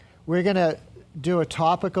We're going to do a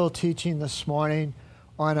topical teaching this morning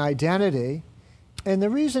on identity. And the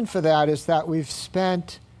reason for that is that we've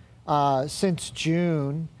spent, since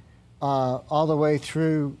June, all the way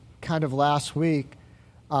through kind of last week,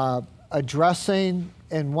 addressing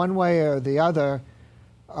in one way or the other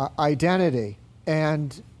identity.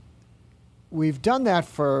 And we've done that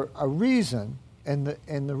for a reason. And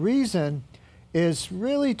the reason is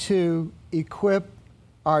really to equip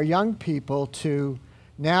our young people to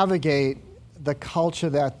navigate the culture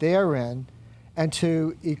that they're in and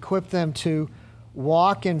to equip them to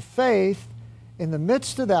walk in faith in the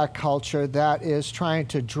midst of that culture that is trying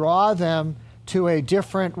to draw them to a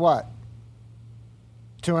different what?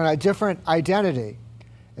 To a different identity.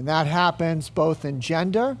 And that happens both in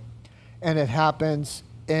gender and it happens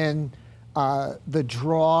in the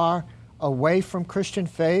draw away from Christian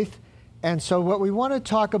faith. And so what we want to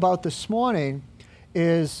talk about this morning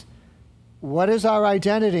is what is our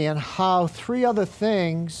identity and how three other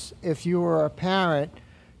things, if you were a parent,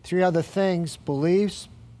 three other things, beliefs,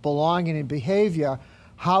 belonging, and behavior,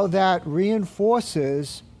 how that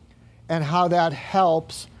reinforces and how that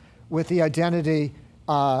helps with the identity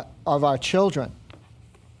of our children.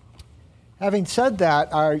 Having said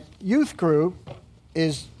that, our youth group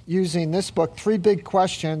is using this book, Three Big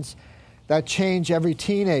Questions That Change Every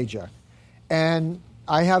Teenager. And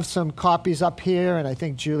I have some copies up here, and I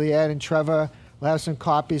think Juliet and Trevor will have some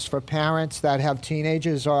copies for parents that have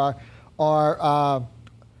teenagers or I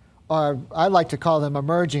like to call them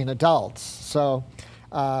emerging adults. So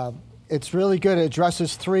it's really good. It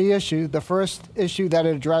addresses three issues. The first issue that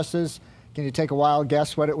it addresses, can you take a wild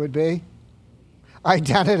guess what it would be?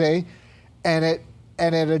 Identity. And it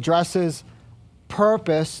addresses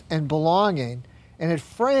purpose and belonging. And it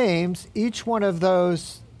frames each one of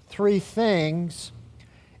those three things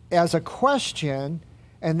as a question,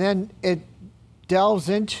 and then it delves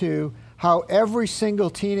into how every single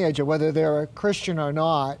teenager, whether they're a Christian or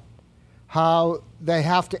not, how they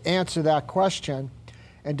have to answer that question.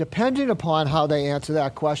 And depending upon how they answer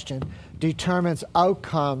that question, determines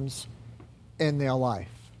outcomes in their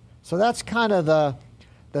life. So that's kind of the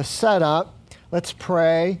setup. Let's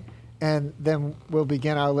pray, and then we'll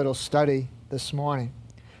begin our little study this morning.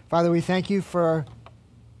 Father, we thank you for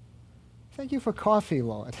coffee,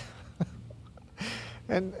 Lord.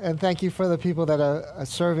 and thank you for the people that are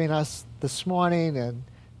serving us this morning and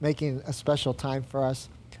making a special time for us.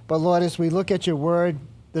 But Lord, as we look at your word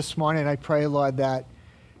this morning, I pray, Lord, that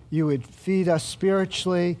you would feed us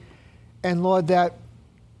spiritually. And Lord, that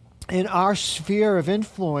in our sphere of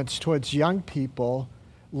influence towards young people,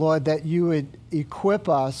 Lord, that you would equip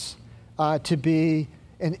us to be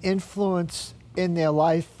an influence in their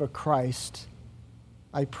life for Christ.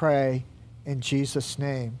 I pray in Jesus'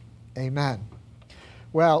 name, amen.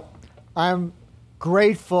 Well, I'm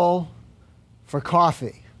grateful for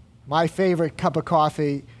coffee. My favorite cup of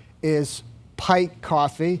coffee is Pike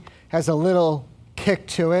coffee. Has a little kick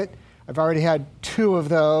to it. I've already had two of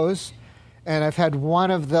those, and I've had one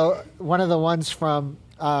of the ones from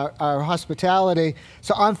our hospitality.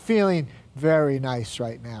 So I'm feeling very nice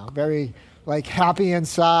right now, very happy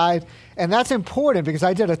inside, and that's important because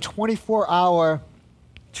I did a 24-hour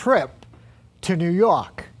trip to New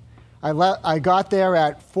York. I got there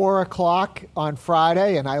at 4 o'clock on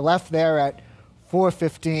Friday, and I left there at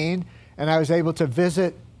 4:15, and I was able to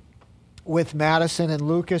visit with Madison and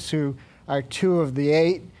Lucas, who are two of the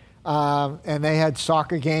 8, and they had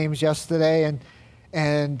soccer games yesterday,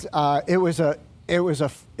 and it was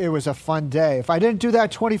a fun day. If I didn't do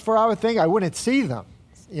that 24-hour thing, I wouldn't see them,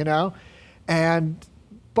 you know.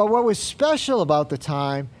 But what was special about the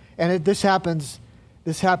time, and this happens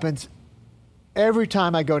every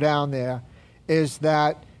time I go down there, is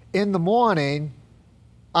that in the morning,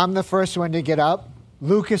 I'm the first one to get up.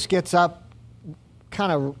 Lucas gets up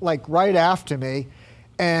kind of right after me,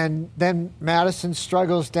 and then Madison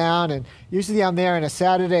struggles down, and usually I'm there on a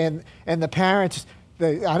Saturday, and the parents,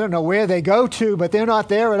 I don't know where they go to, but they're not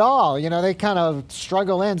there at all. You know, they kind of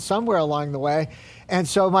struggle in somewhere along the way. And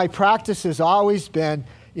so my practice has always been,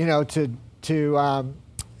 to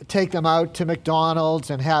take them out to McDonald's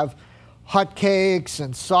and have hot cakes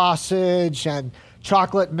and sausage and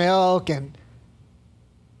chocolate milk. And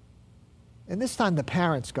this time the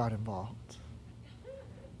parents got involved.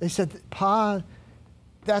 They said, "Pa,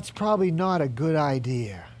 that's probably not a good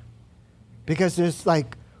idea because there's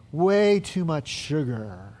way too much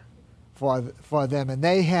sugar for them, and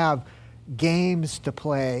they have games to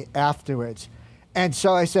play afterwards." And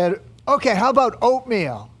so I said, "Okay, how about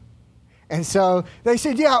oatmeal?" And so they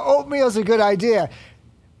said, "Yeah, oatmeal's a good idea."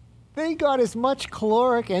 They got as much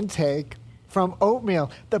caloric intake from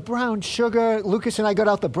oatmeal. The brown sugar, Lucas and I got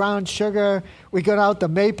out the brown sugar. We got out the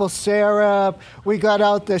maple syrup. We got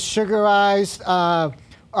out the sugarized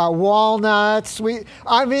walnuts.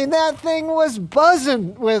 I mean, that thing was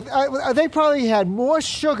buzzing with, they probably had more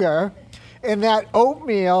sugar in that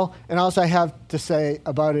oatmeal. And all I have to say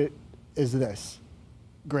about it is this: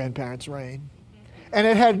 grandparents reign. And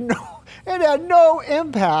it had no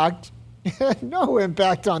impact. It had no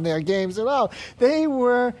impact on their games at all. They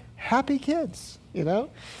were happy kids,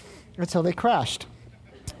 until they crashed.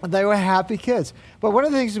 They were happy kids. But one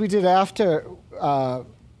of the things we did after,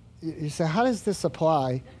 you say, how does this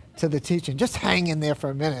apply to the teaching? Just hang in there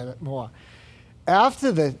for a minute more.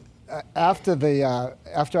 After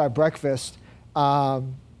our breakfast,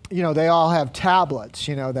 they all have tablets,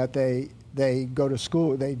 that they go to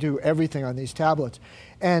school. They do everything on these tablets.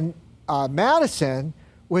 And Madison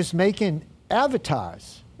was making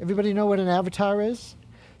avatars. Everybody know what an avatar is?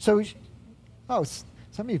 So,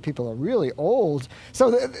 some of you people are really old.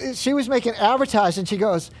 So she was making avatars, and she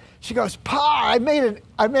goes, Pa, I made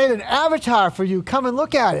an avatar for you. Come and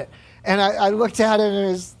look at it. And I looked at it, and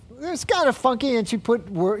it was kind of funky, and she put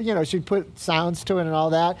sounds to it and all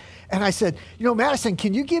that. And I said, Madison,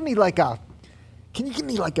 can you give me like a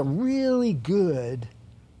really good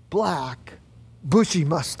black bushy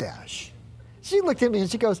mustache? She looked at me and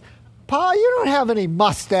she goes, Pa, you don't have any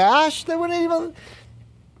mustache. They wouldn't even.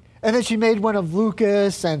 And then she made one of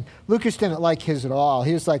Lucas, and Lucas didn't like his at all.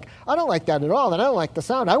 He was like, I don't like that at all, and I don't like the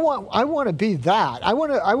sound. I want to be that. I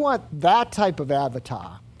want that type of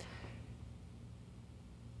avatar.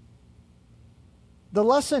 The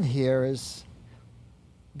lesson here is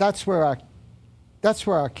that's where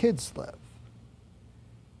our kids live.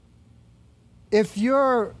 If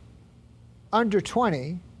you're under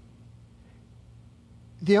 20,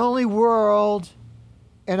 the only world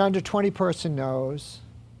an under 20 person knows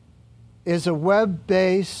is a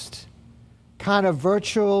web-based kind of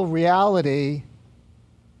virtual reality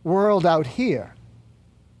world out here.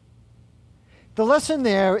 The lesson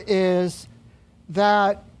there is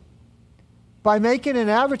that by making an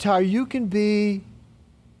avatar, you can be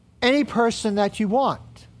any person that you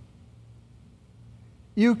want.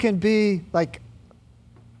 You can be like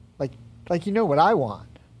what I want.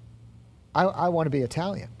 I want to be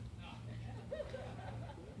Italian.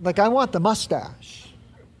 I want the mustache.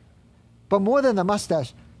 But more than the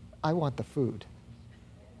mustache, I want the food.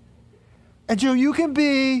 And so you can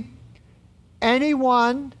be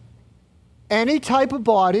anyone, any type of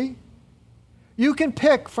body. You can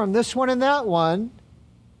pick from this one and that one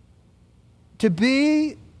to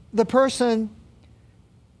be the person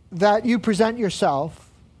that you present yourself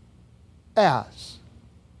as.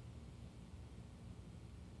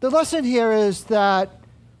 The lesson here is that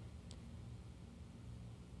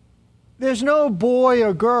there's no boy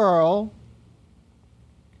or girl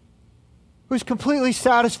who's completely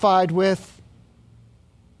satisfied with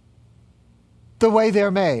the way they're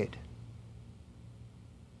made.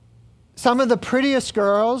 Some of the prettiest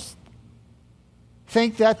girls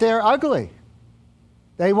think that they're ugly.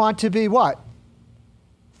 They want to be what?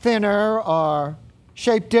 Thinner or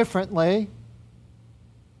shaped differently.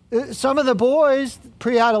 Some of the boys,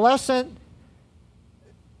 pre-adolescent,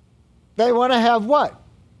 they want to have what?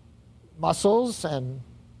 Muscles and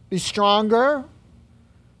be stronger.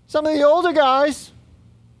 Some of the older guys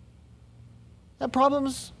have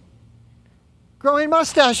problems growing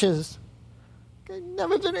mustaches. They've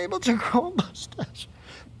never been able to grow a mustache.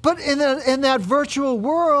 But in that virtual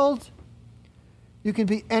world, you can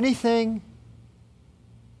be anything,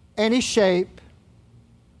 any shape,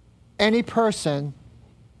 any person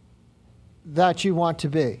that you want to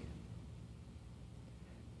be.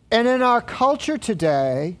 And in our culture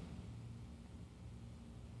today,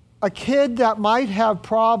 a kid that might have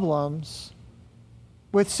problems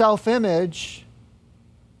with self-image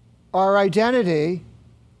or identity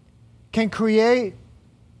can create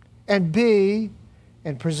and be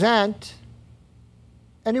and present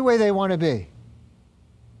any way they want to be.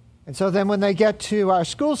 And so then when they get to our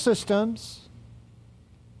school systems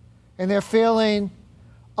and they're feeling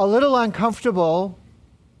a little uncomfortable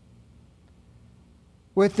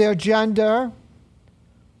with their gender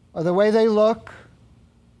or the way they look,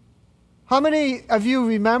 how many of you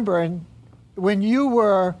remember when you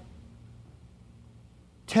were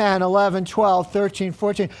 10, 11, 12, 13,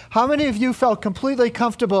 14, how many of you felt completely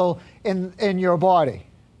comfortable in your body?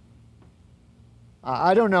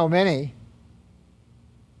 I don't know many.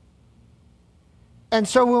 And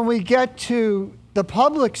so when we get to the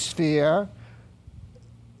public sphere,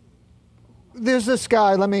 there's this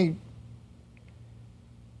guy,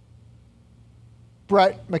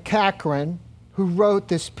 Brett McCracken, who wrote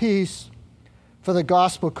this piece for the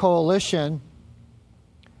Gospel Coalition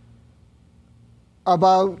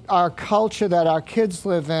about our culture that our kids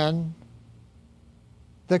live in,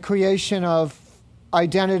 the creation of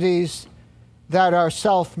identities that are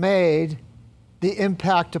self-made, the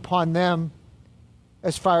impact upon them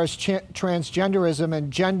as far as transgenderism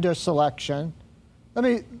and gender selection. Let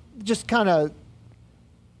me just kind of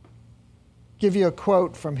give you a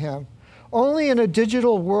quote from him. "Only in a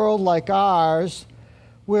digital world like ours,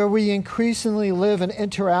 where we increasingly live and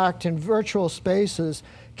interact in virtual spaces,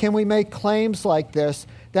 can we make claims like this,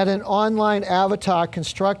 that an online avatar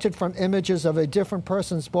constructed from images of a different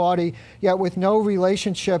person's body, yet with no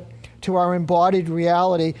relationship to our embodied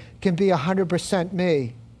reality, can be 100%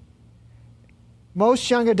 me. Most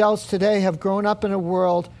young adults today have grown up in a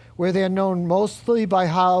world where they are known mostly by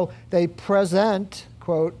how they present,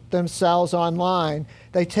 quote, themselves online.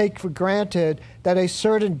 They take for granted that a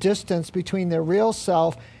certain distance between their real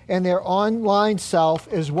self and their online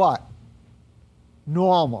self is what?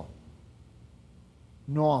 Normal.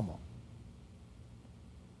 Normal.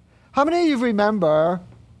 How many of you remember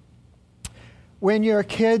when your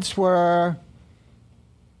kids were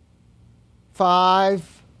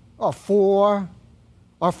 5 or 4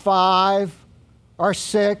 or 5 or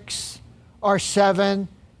 6 or 7,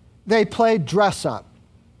 they played dress up?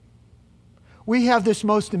 We have this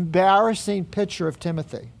most embarrassing picture of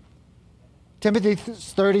Timothy.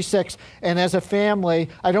 Timothy's 36, and as a family,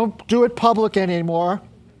 I don't do it public anymore,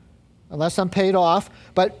 unless I'm paid off,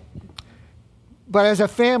 but as a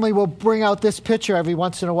family, we'll bring out this picture every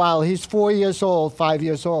once in a while. He's 4 years old, 5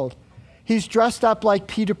 years old. He's dressed up like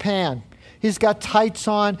Peter Pan. He's got tights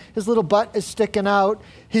on, his little butt is sticking out,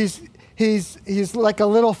 he's like a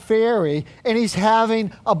little fairy, and he's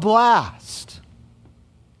having a blast.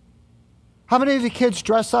 How many of you kids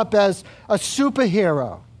dress up as a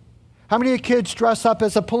superhero? How many of you kids dress up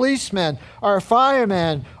as a policeman or a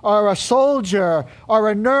fireman or a soldier or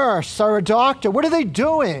a nurse or a doctor? What are they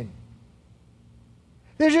doing?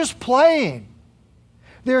 They're just playing.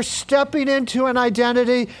 They're stepping into an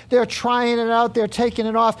identity. They're trying it out. They're taking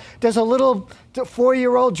it off. There's a little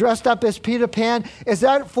 4-year-old dressed up as Peter Pan. Is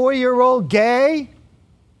that 4-year-old gay?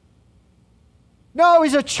 No,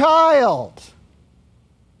 he's a child.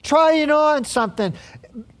 Trying on something.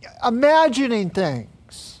 Imagining things.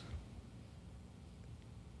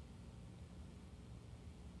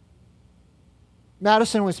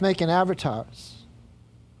 Madison was making avatars,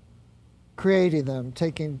 creating them,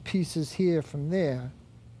 taking pieces here from there,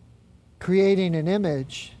 creating an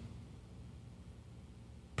image,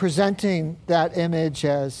 presenting that image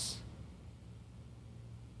as...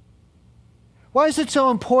 Why is it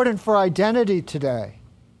so important for identity today?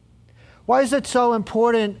 Why is it so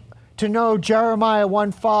important to know Jeremiah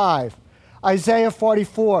 1:5, Isaiah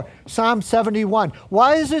 44, Psalm 71?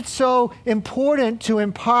 Why is it so important to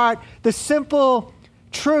impart the simple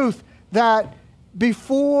truth that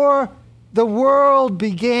before the world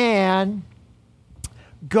began,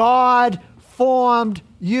 God formed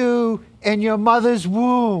you in your mother's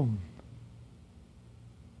womb?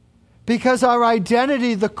 Because our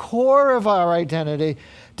identity, the core of our identity,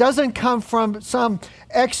 doesn't come from some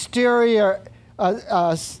exterior,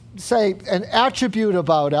 say, an attribute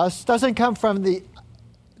about us, doesn't come from the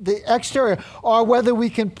exterior, or whether we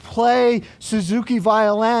can play Suzuki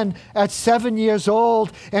violin at 7 years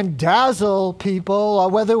old and dazzle people, or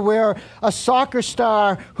whether we're a soccer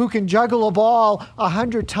star who can juggle a ball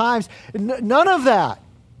 100 times. None of that.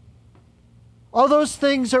 All those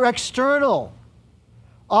things are external.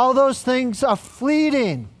 All those things are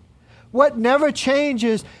fleeting. What never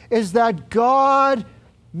changes is that God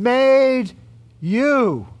made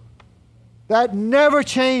you. That never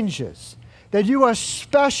changes. That you are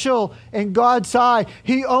special in God's eye.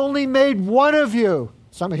 He only made one of you.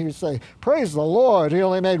 Some of you say, praise the Lord, He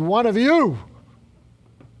only made one of you.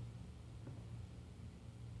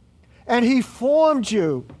 And He formed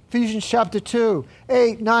you. Ephesians chapter 2,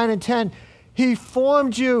 8, 9, and 10. He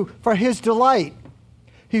formed you for His delight.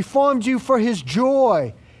 He formed you for His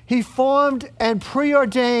joy. He formed and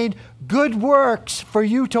preordained good works for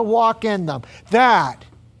you to walk in them. That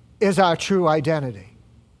is our true identity.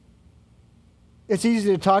 It's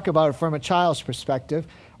easy to talk about it from a child's perspective.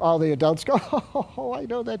 All the adults go, oh, I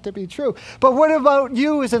know that to be true. But what about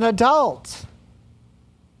you as an adult?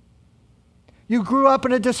 You grew up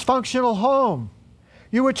in a dysfunctional home.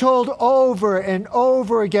 You were told over and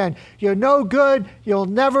over again, you're no good, you'll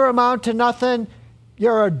never amount to nothing,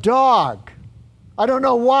 you're a dog. I don't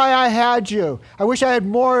know why I had you. I wish I had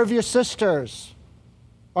more of your sisters.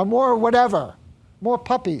 Or more whatever. More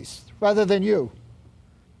puppies rather than you.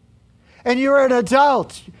 And you're an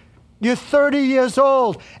adult. You're 30 years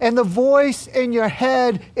old, and the voice in your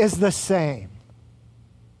head is the same.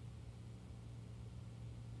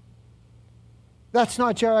 That's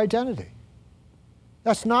not your identity.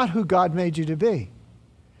 That's not who God made you to be.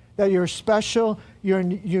 That you're special, you're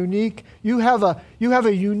unique. You have a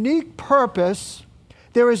unique purpose.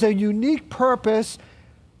 There is a unique purpose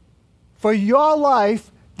for your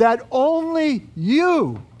life that only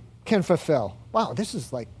you can fulfill. Wow, this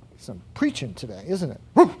is like some preaching today, isn't it?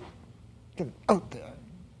 Woo! Get it out there.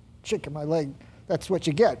 Shaking my leg. That's what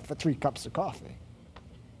you get for 3 cups of coffee.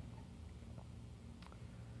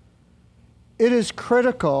 It is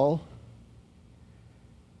critical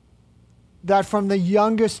that from the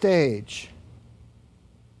youngest age,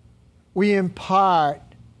 we impart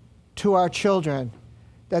to our children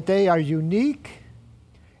that they are unique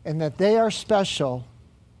and that they are special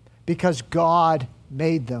because God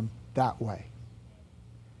made them that way.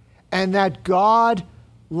 And that God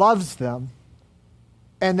loves them,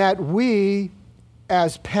 and that we,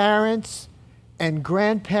 as parents and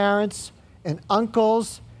grandparents and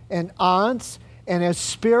uncles and aunts, and as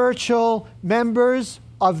spiritual members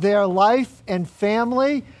of their life and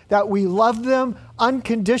family, that we love them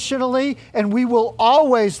unconditionally, and we will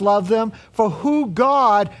always love them for who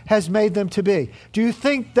God has made them to be. Do you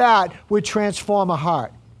think that would transform a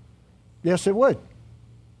heart? Yes, it would.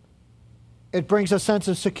 It brings a sense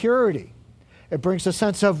of security. It brings a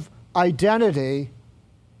sense of identity,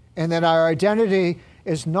 and that our identity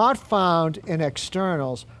is not found in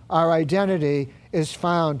externals. Our identity is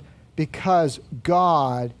found because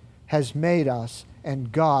God has made us,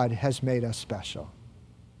 and God has made us special.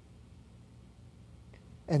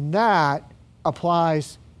 And that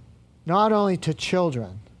applies not only to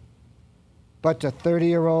children, but to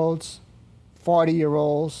 30-year-olds,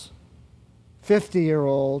 40-year-olds,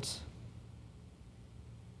 50-year-olds,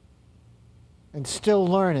 and still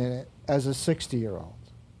learning it as a 60-year-old.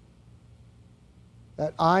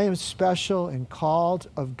 That I am special and called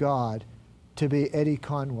of God to be Eddie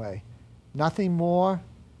Conway. Nothing more,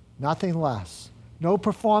 nothing less. No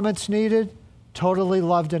performance needed, totally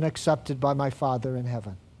loved and accepted by my Father in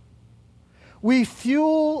heaven. We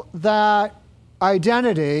fuel that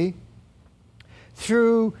identity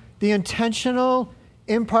through the intentional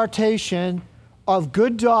impartation of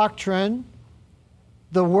good doctrine,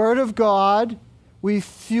 the Word of God. We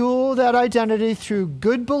fuel that identity through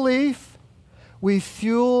good belief. We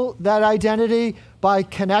fuel that identity by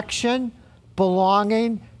connection,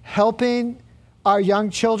 belonging, helping our young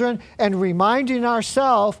children, and reminding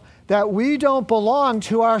ourselves that we don't belong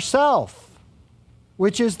to ourselves,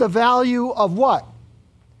 which is the value of what?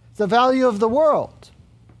 The value of the world.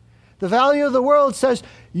 The value of the world says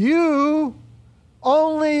you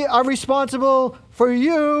only are responsible for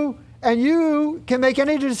you, and you can make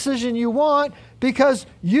any decision you want because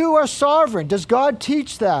you are sovereign. Does God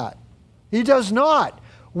teach that? He does not.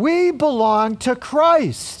 We belong to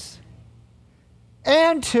Christ.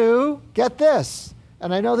 And to, get this,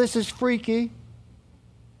 and I know this is freaky,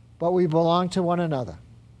 but we belong to one another.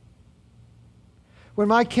 When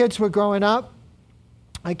my kids were growing up,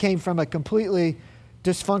 I came from a completely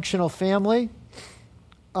dysfunctional family.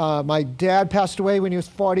 My dad passed away when he was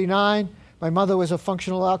 49. My mother was a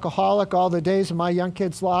functional alcoholic all the days of my young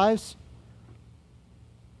kids' lives.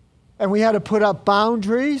 And we had to put up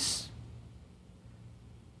boundaries.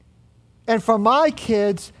 And for my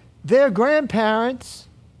kids, their grandparents,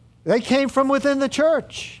 they came from within the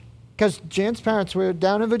church, because Jan's parents were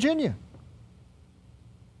down in Virginia.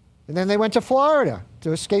 And then they went to Florida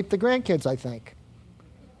to escape the grandkids, I think.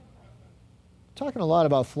 Talking a lot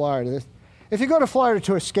about Florida. If you go to Florida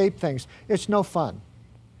to escape things, it's no fun.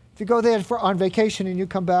 If you go there on vacation and you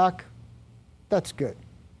come back, that's good.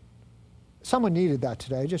 Someone needed that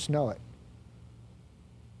today. I just know it.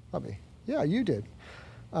 Probably. Yeah, you did.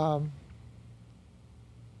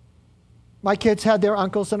 My kids had their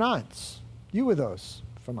uncles and aunts. You were those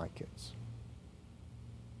for my kids.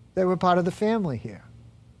 They were part of the family here.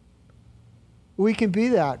 We can be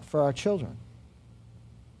that for our children.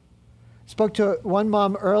 Spoke to one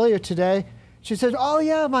mom earlier today. She said, oh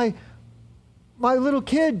yeah, my little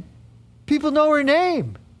kid, people know her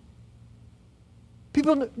name.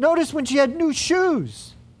 People noticed when she had new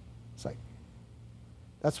shoes. It's like,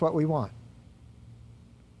 that's what we want.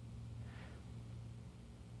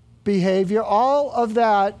 Behavior, all of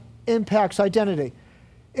that impacts identity.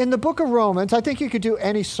 In the book of Romans, I think you could do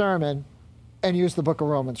any sermon and use the book of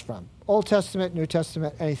Romans from. Old Testament, New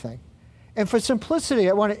Testament, anything. And for simplicity,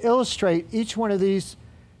 I want to illustrate each one of these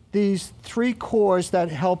 3 cores that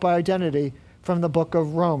help our identity from the book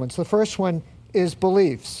of Romans. The first one is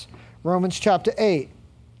beliefs. Romans chapter 8,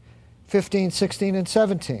 15, 16, and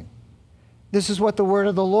 17. This is what the word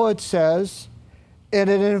of the Lord says, and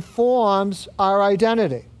it informs our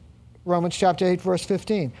identity. Romans chapter 8, verse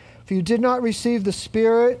 15. For you did not receive the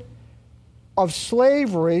spirit of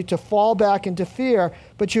slavery to fall back into fear,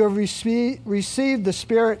 but you have received the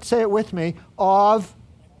spirit, say it with me, of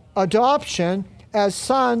adoption as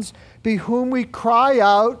sons, by whom we cry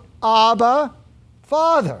out, Abba,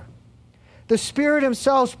 Father. The Spirit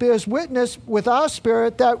himself bears witness with our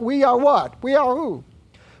spirit that we are what? We are who?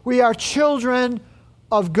 We are children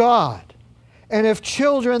of God. And if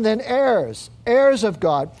children, then heirs, heirs of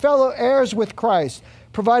God, fellow heirs with Christ,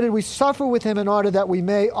 provided we suffer with him in order that we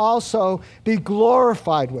may also be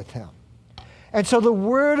glorified with him. And so the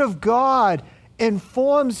Word of God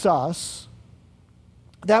informs us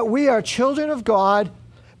that we are children of God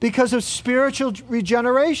because of spiritual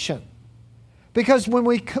regeneration. Because when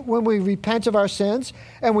we repent of our sins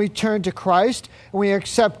and we turn to Christ and we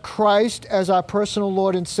accept Christ as our personal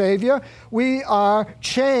Lord and Savior, we are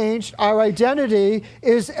changed. Our identity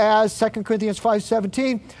is as 2 Corinthians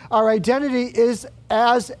 5:17, our identity is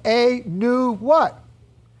as a new what?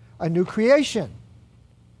 A new creation.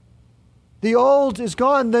 The old is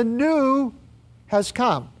gone, the new has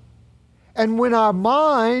come. And when our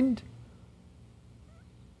mind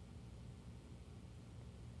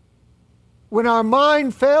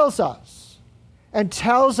fails us and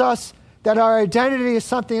tells us that our identity is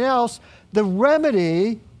something else, the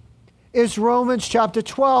remedy is Romans chapter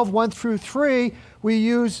 12, 1 through 3. We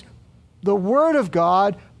use the Word of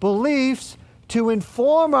God, beliefs, to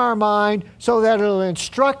inform our mind so that it'll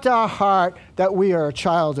instruct our heart that we are a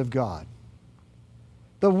child of God.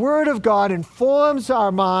 The Word of God informs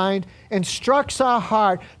our mind, instructs our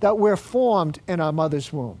heart that we're formed in our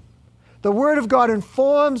mother's womb. The Word of God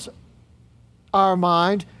informs our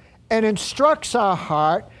mind and instructs our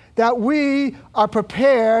heart that we are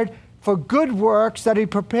prepared for good works that he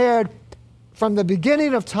prepared from the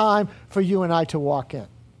beginning of time for you and I to walk in.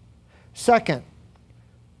 Second,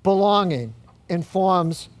 belonging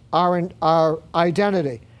informs our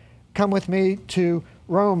identity. Come with me to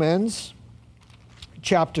Romans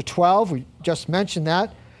chapter 12. We just mentioned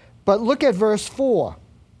that. But look at verse 4.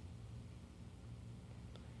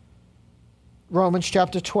 Romans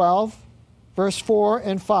chapter 12. Verse 4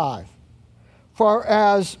 and 5. For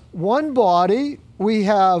as one body we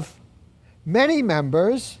have many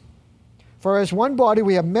members, and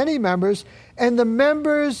the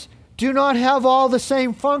members do not have all the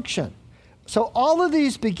same function. So all of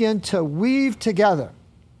these begin to weave together.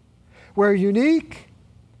 We're unique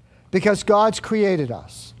because God's created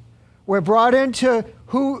us. We're brought into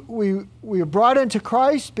we are brought into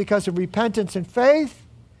Christ because of repentance and faith.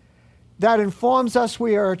 That informs us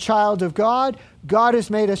we are a child of God. God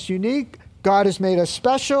has made us unique. God has made us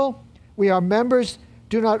special. We are members,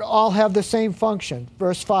 do not all have the same function.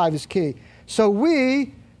 Verse 5 is key. So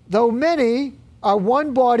we, though many, are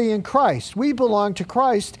one body in Christ. We belong to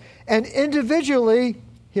Christ. And individually,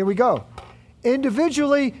 here we go.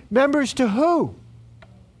 Individually, members to who?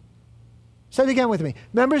 Say it again with me.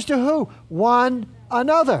 Members to who? One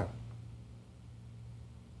another.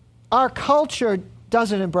 Our culture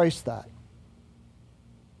doesn't embrace that.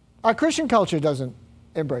 Our Christian culture doesn't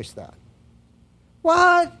embrace that.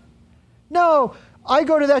 What? No, I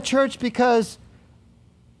go to that church because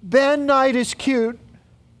Ben Knight is cute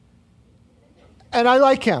and I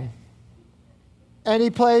like him. And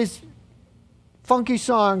he plays funky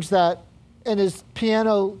songs that, and his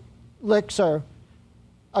piano licks are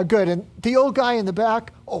good. And the old guy in the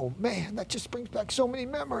back, oh man, that just brings back so many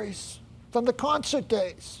memories from the concert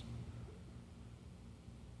days.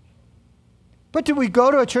 But do we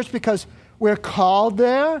go to a church because we're called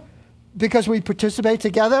there? Because we participate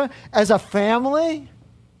together as a family?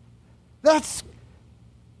 That's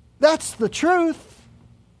the truth.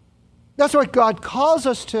 That's what God calls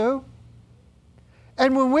us to.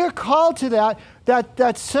 And when we're called to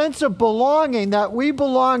that sense of belonging, that we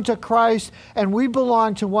belong to Christ and we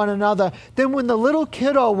belong to one another, then when the little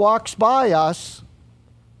kiddo walks by us,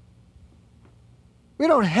 we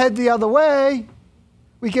don't head the other way.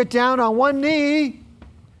 We get down on one knee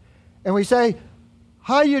and we say,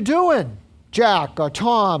 how you doing, Jack or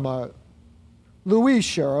Tom or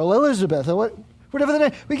Louisa or Elizabeth or whatever the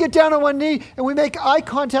name. We get down on one knee and we make eye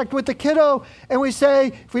contact with the kiddo and we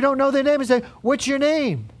say, if we don't know their name, we say, what's your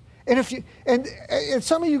name? And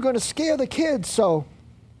some of you are going to scare the kids, so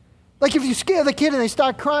like if you scare the kid and they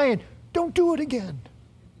start crying, don't do it again.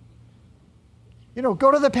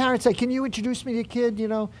 Go to the parents and say, can you introduce me to your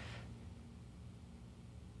kid,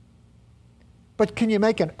 But can you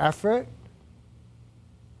make an effort?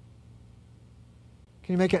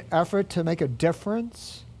 Can you make an effort to make a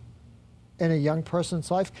difference in a young person's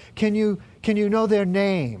life? Can you know their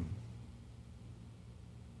name?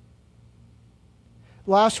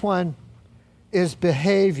 Last one is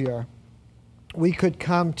behavior. We could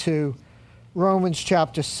come to Romans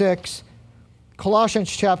chapter 6, Colossians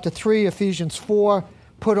chapter 3, Ephesians 4,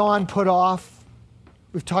 put on, put off.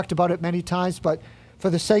 We've talked about it many times, but for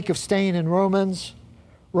the sake of staying in Romans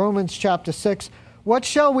chapter 6, what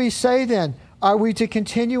shall we say then? Are we to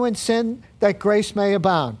continue in sin that grace may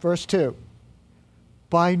abound? Verse 2.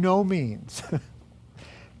 By no means.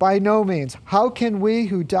 By no means. How can we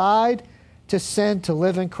who died to sin to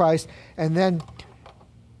live in Christ? And then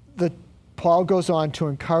Paul goes on to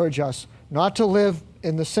encourage us not to live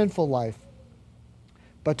in the sinful life,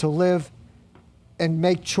 but to live and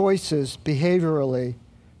make choices behaviorally,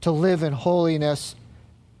 to live in holiness,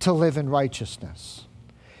 to live in righteousness.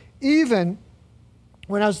 Even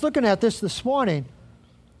when I was looking at this morning,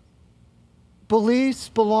 beliefs,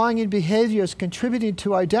 belonging, behaviors contributing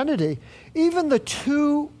to identity, even the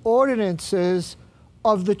two ordinances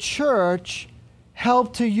of the church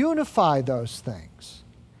help to unify those things.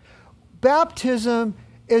 Baptism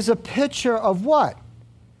is a picture of what?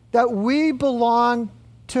 That we belong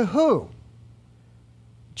to who?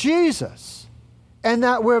 Jesus. And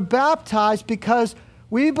that we're baptized because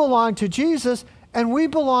we belong to Jesus and we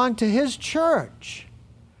belong to his church.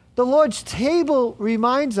 The Lord's table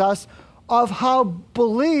reminds us of how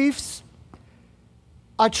beliefs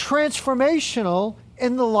are transformational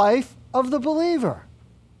in the life of the believer.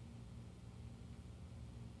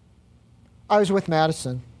 I was with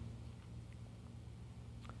Madison,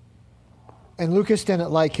 and Lucas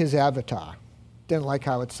didn't like his avatar, didn't like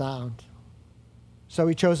how it sounded, so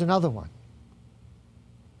he chose another one.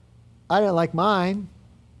 I didn't like mine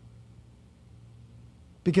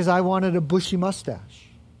because I wanted a bushy mustache.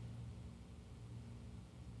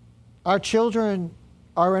 Our children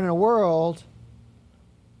are in a world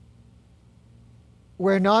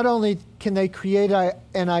where not only can they create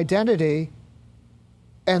an identity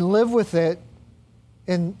and live with it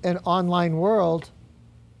in an online world,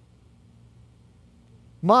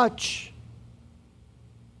 much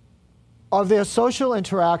of their social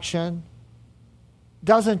interaction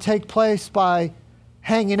doesn't take place by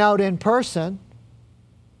hanging out in person.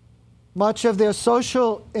 Much of their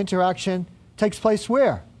social interaction takes place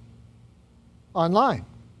where? Online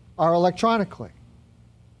or electronically.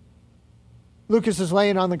 Lucas is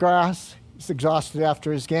laying on the grass. He's exhausted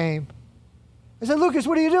after his game. I said, Lucas,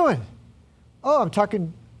 what are you doing? Oh, I'm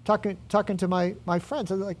talking to my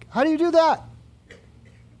friends. I'm like, how do you do that?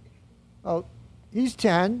 Oh, he's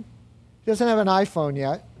 10. He doesn't have an iPhone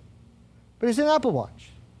yet, but he's an Apple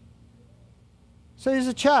Watch. So he's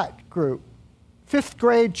a chat group, 5th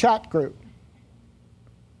grade chat group.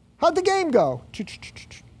 How'd the game go?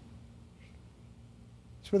 That's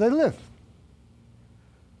where they live.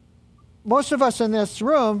 Most of us in this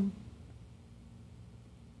room,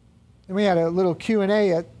 and we had a little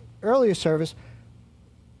Q&A at earlier service,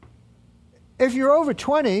 if you're over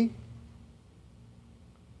 20,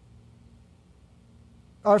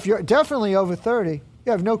 or if you're definitely over 30,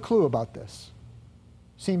 you have no clue about this.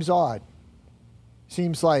 Seems odd.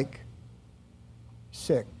 Seems like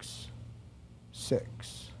 6,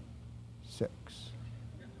 6, 6.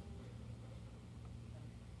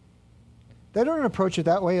 They don't approach it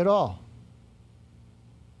that way at all.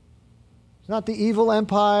 It's not the evil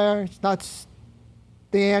empire. It's not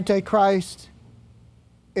the Antichrist.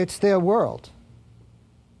 It's their world.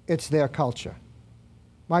 It's their culture.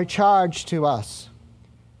 My charge to us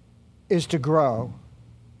is to grow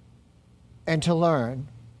and to learn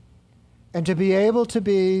and to be able to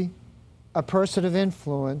be a person of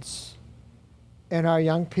influence in our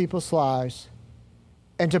young people's lives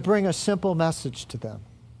and to bring a simple message to them.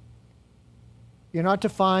 You're not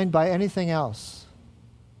defined by anything else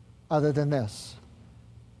other than this.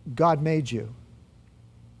 God made you.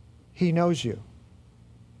 He knows you.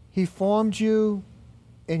 He formed you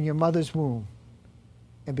in your mother's womb.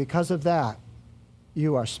 And because of that,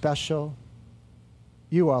 you are special.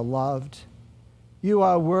 You are loved. You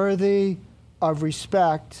are worthy of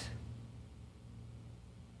respect.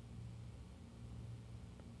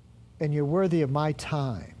 And you're worthy of my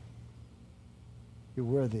time. You're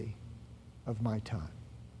worthy of my time.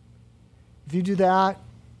 If you do that,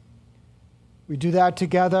 we do that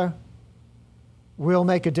together, we'll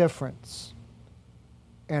make a difference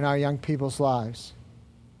in our young people's lives.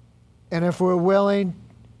 And if we're willing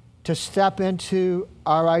to step into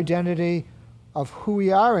our identity of who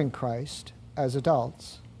we are in Christ as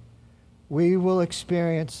adults, we will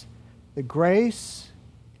experience the grace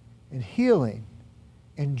and healing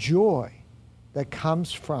and joy that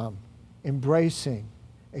comes from embracing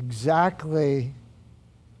exactly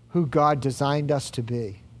who God designed us to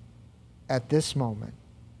be at this moment,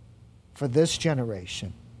 for this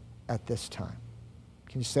generation, at this time.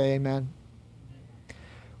 Can you say amen?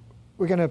 We're going to